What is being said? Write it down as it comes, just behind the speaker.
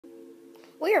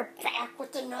We're back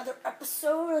with another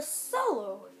episode of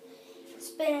Solo.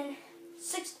 It's been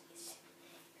 6 days.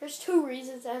 There's 2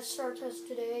 reasons I had to start test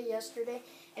yesterday,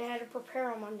 and I had to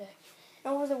prepare on Monday.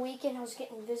 And over the weekend, I was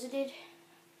getting visited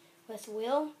with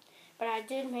Will, but I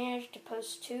did manage to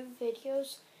post 2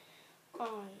 videos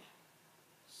on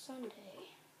Sunday.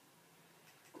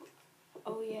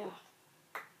 Oh yeah.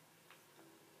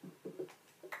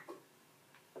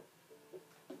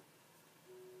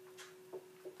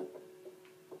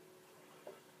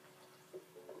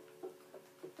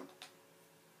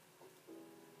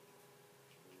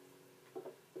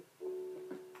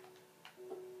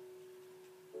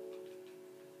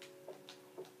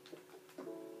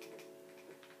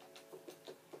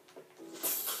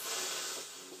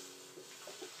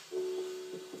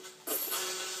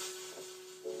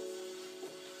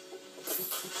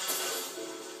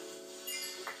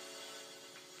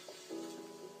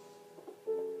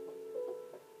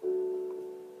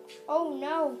 Oh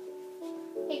no,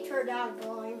 he turned out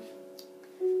going.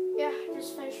 Yeah, I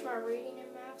just finished my reading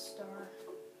in Math Star.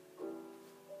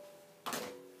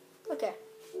 Okay.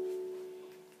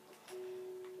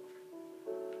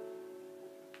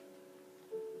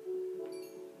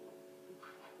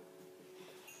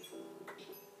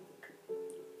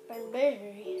 Been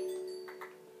busy.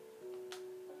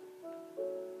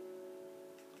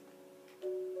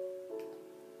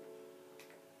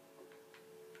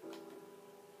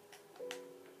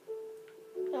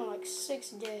 Been like 6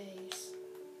 days.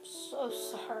 So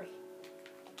sorry.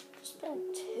 Just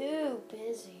been too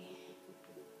busy.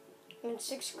 I'm in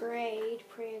 6th grade,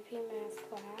 pre-AP math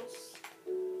class.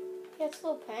 Yeah, it's a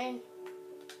little pain.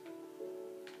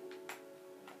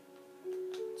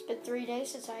 It's been 3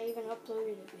 days since I even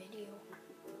uploaded a video.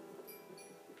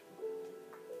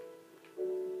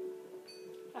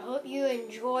 I hope you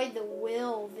enjoyed the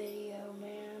Will video,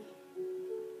 man.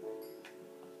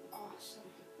 Awesome.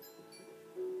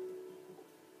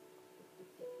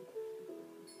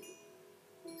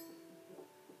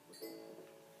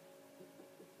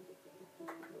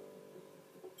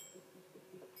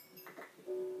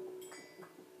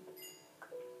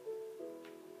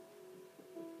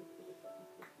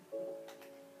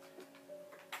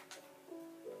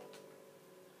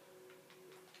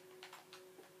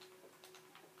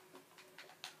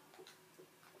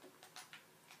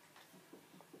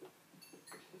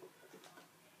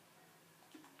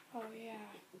 Oh yeah.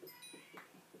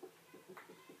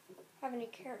 Have any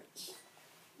carrots?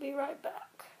 Be right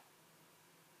back.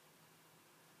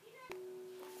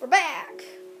 We're back.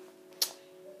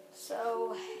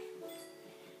 So,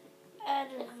 I had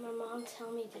my mom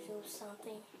tell me to do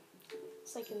something.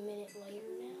 It's like a minute later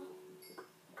now.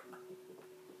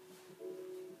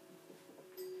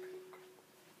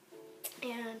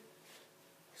 And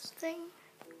this thing.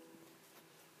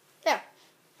 There.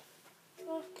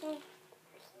 Okay.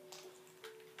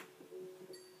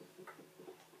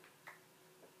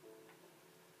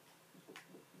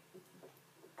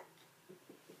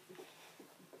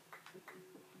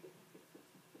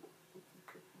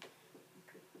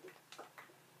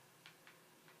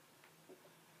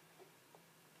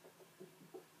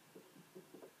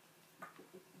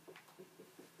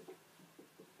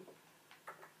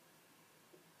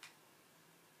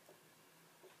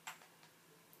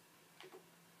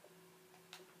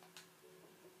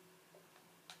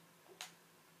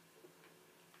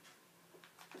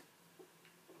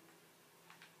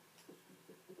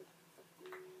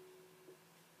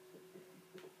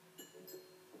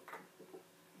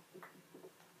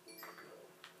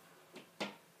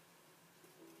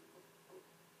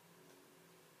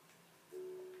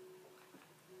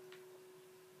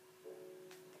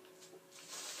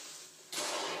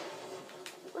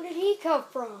 Where did he come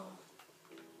from?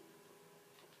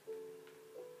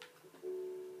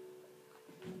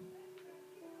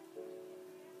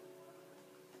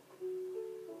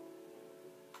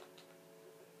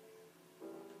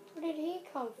 Where did he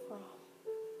come from?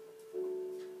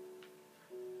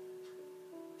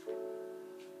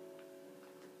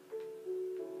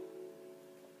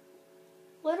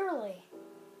 Literally,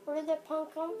 where did that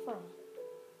punk come from?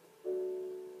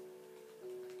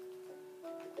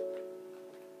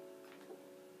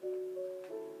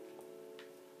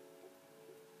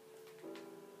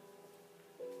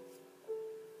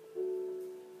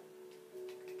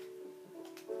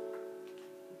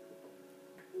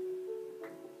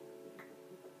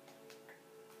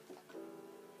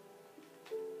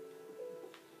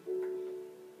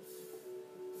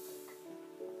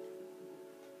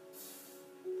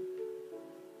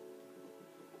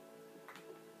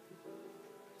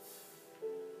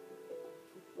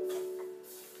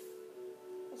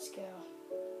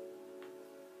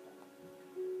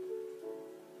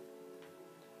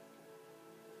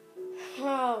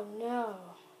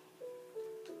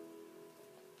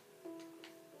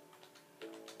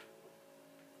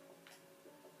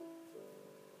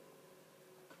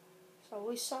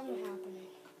 always something happening.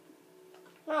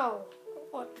 No.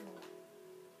 What?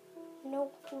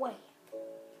 No way.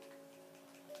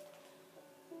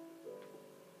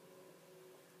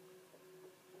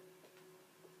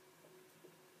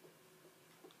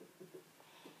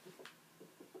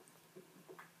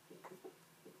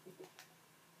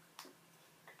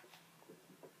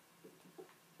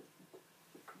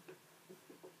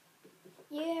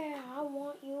 Yeah, I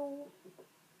want you.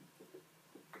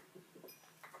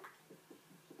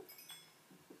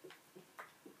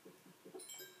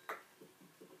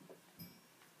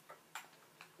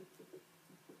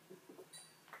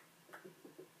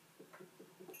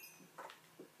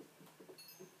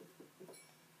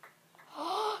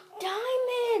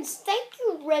 Diamonds! Thank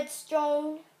you,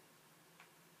 Redstone.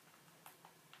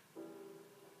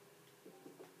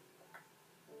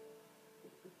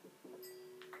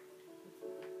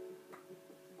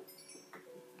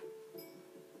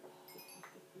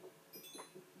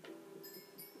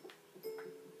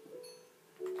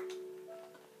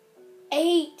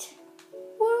 Eight.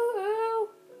 Woo!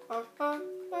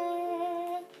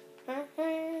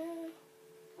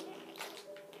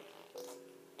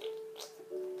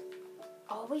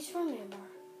 Always remember,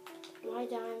 my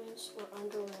diamonds were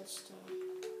under redstone.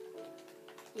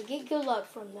 You get good luck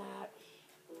from that.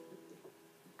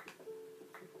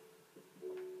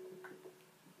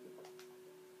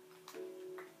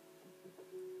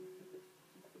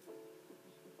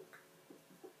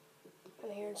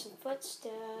 I'm hearing some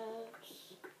footsteps.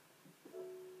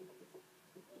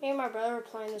 Me and my brother were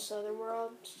playing this other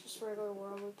world. It's just a regular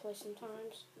world we play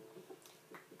sometimes.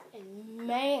 And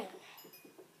man,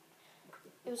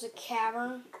 it was a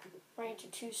cavern right into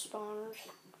two spawners.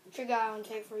 Which I got on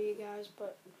tape for you guys,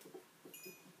 but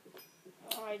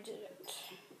I didn't.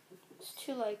 It's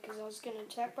too late because I was getting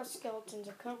attacked by skeletons.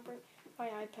 I couldn't bring my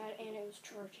iPad and it was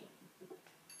charging.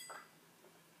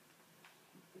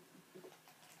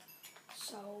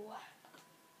 So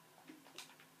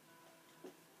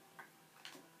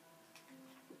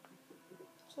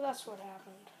that's what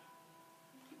happened.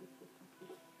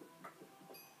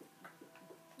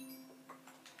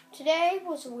 Today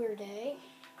was a weird day.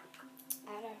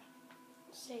 I had to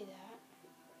say that.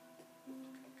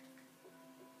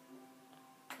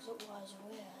 Because it was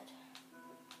weird.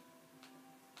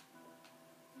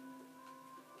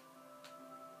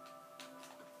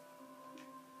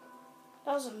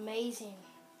 That was amazing.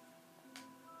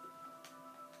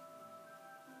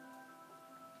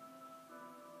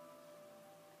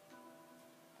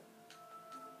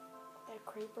 That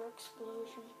creeper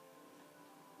explosion.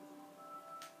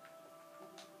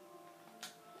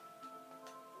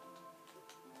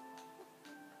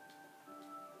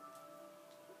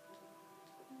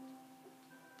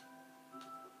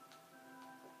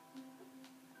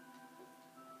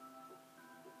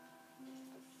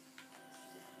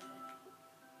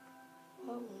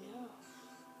 Oh no.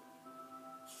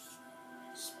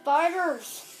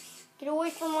 Spiders! Get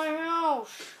away from my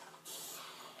house!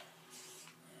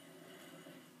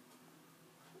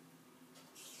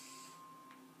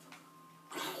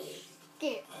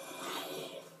 Get.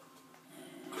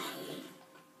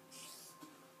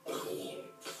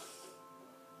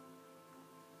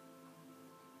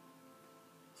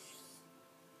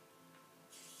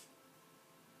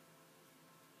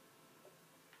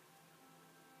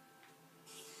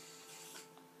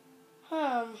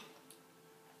 Huh.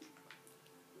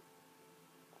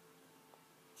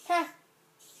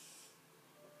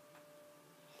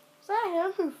 Was that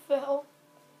him who fell?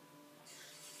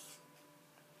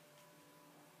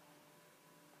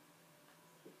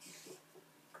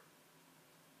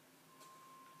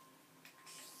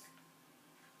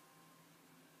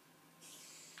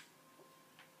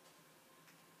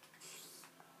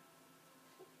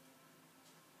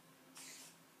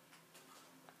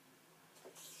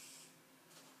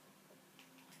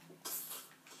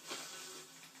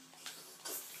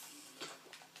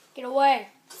 Get away.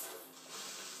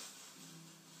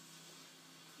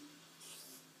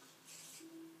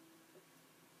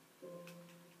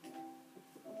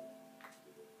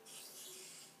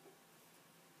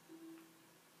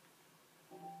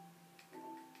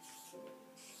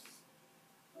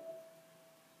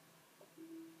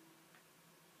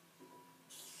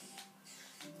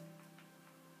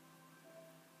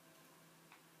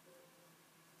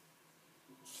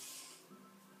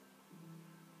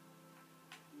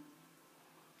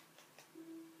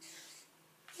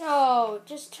 No,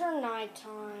 just turn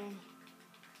nighttime.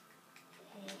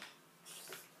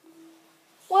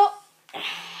 Well,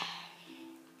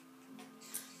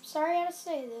 sorry I had to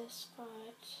say this, but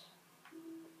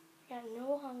I got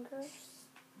no hunger.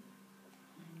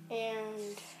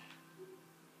 And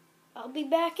I'll be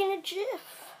back in a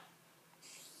jiff.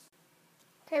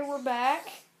 Okay, we're back.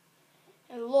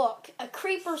 And look, a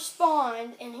creeper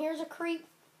spawned, and here's a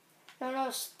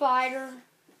spider.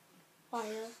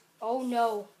 Oh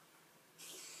no.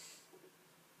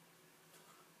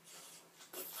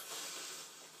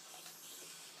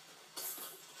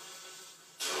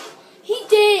 He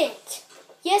did it!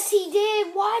 Yes, he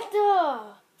did. What the?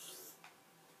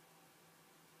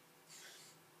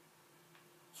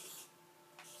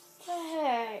 The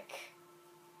heck?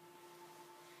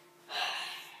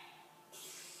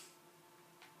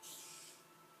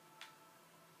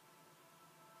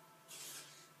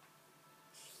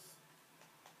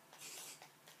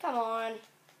 Come on. Is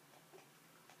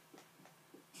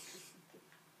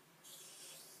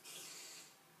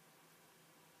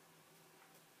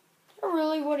that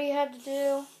really what he had to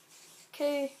do?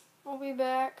 Okay, I'll be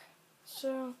back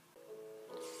soon.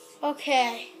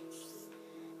 Okay.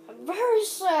 I'm very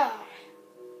sad.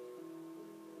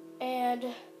 And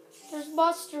there's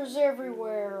busters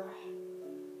everywhere.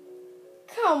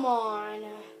 Come on.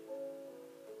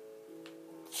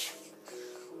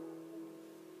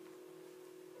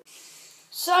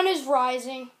 Sun is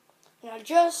rising, and I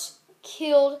just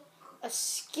killed a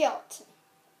skeleton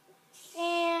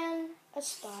and a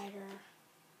spider.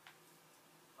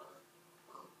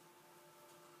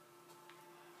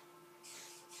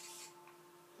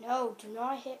 No, do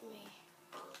not hit me.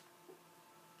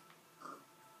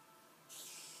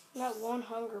 I'm at 1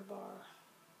 hunger bar.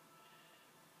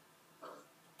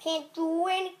 Can't do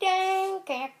anything,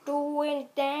 can't do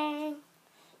anything.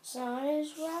 Sun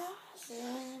is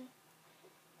rising,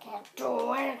 can't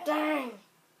do anything.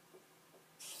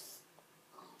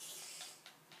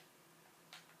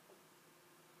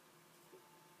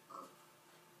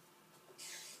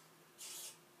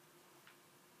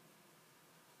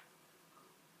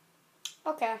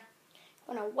 Okay,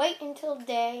 I'm gonna wait until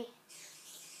day.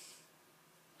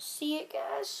 See you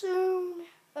guys soon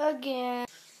again.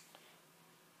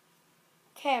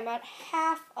 Okay, I'm at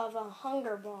half of a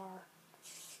hunger bar.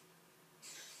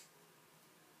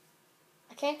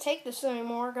 I can't take this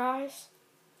anymore, guys.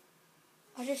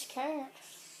 I just can't.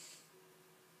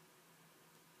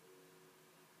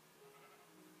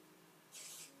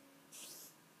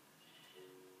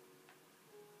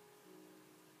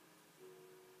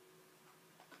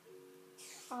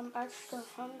 I'm extra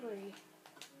hungry.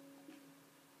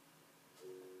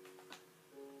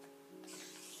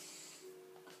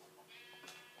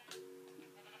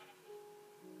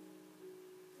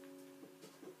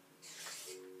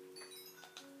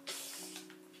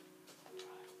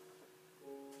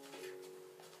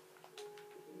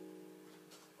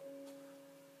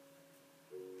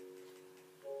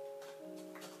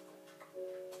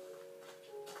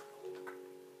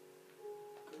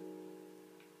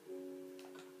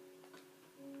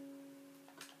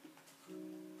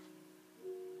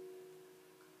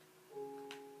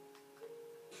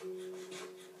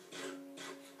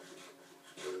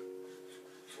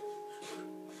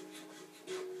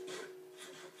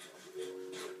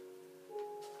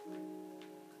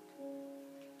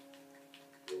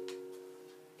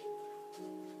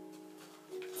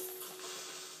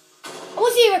 I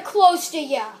wasn't even close to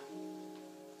ya.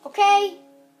 Okay?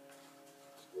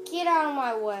 Get out of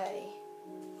my way.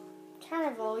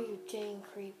 Tired of all you dang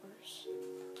creepers.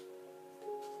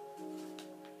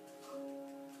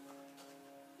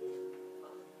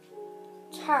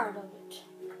 Tired of it.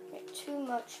 Make too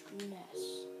much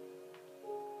mess.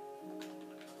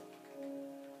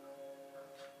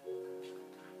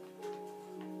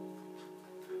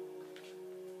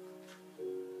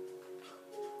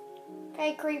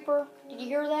 Hey, creeper, did you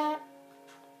hear that?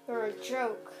 You're a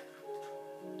joke.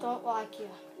 Don't like you.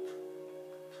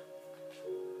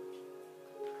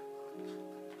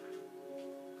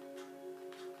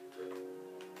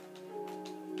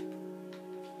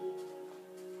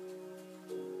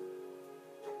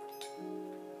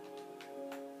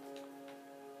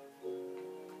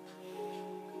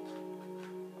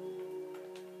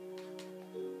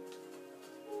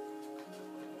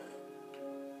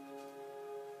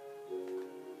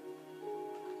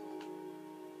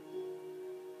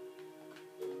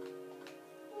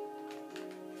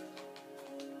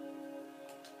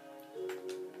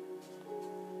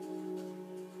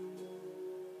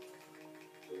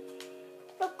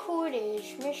 Look who it is,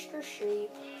 Mr.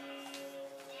 Sheep.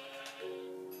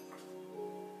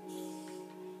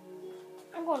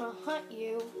 I'm gonna hunt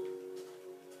you.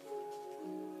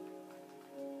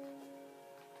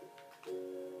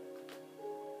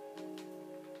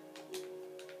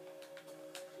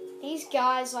 These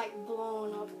guys like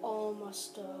blowing up all my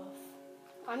stuff.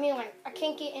 I mean, like, I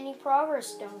can't get any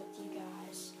progress done with you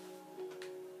guys.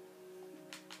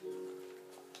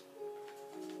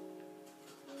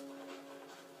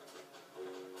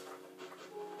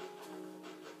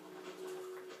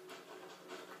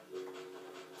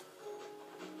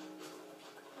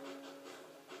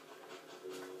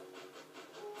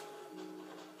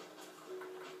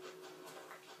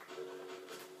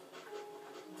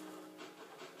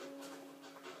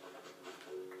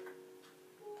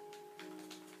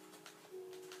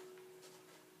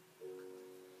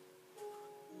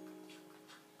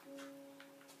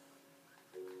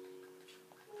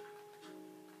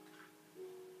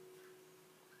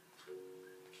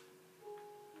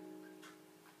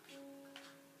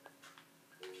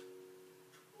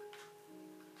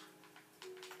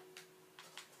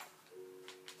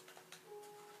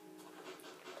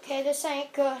 Okay, this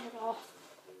ain't good at all.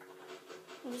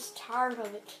 I'm just tired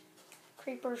of it.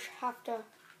 Creepers have to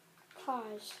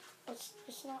pause. It's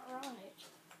just not right.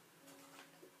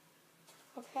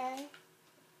 Okay?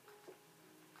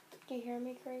 Do you hear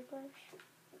me, creepers?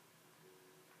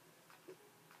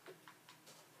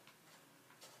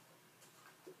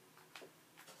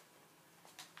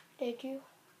 Did you?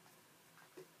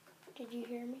 Did you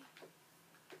hear me?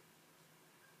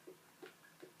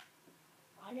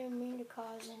 I didn't mean to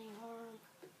cause any harm.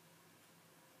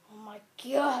 Oh my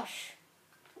gosh!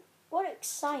 What an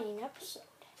exciting episode.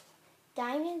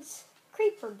 Diamonds,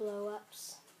 creeper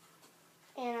blow-ups.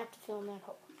 And I have to fill in that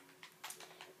hole.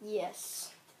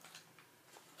 Yes.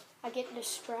 I get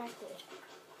distracted.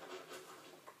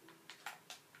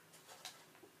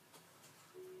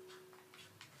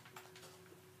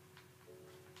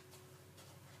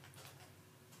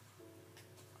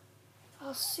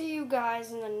 I'll see you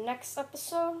guys in the next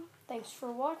episode. Thanks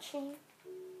for watching.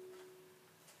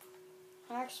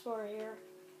 Explorer here.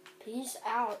 Peace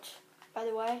out. By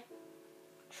the way,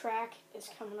 track is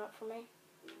coming up for me.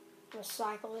 I'm a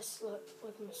cyclist. Look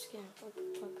at my skin.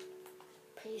 Look.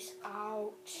 Peace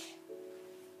out.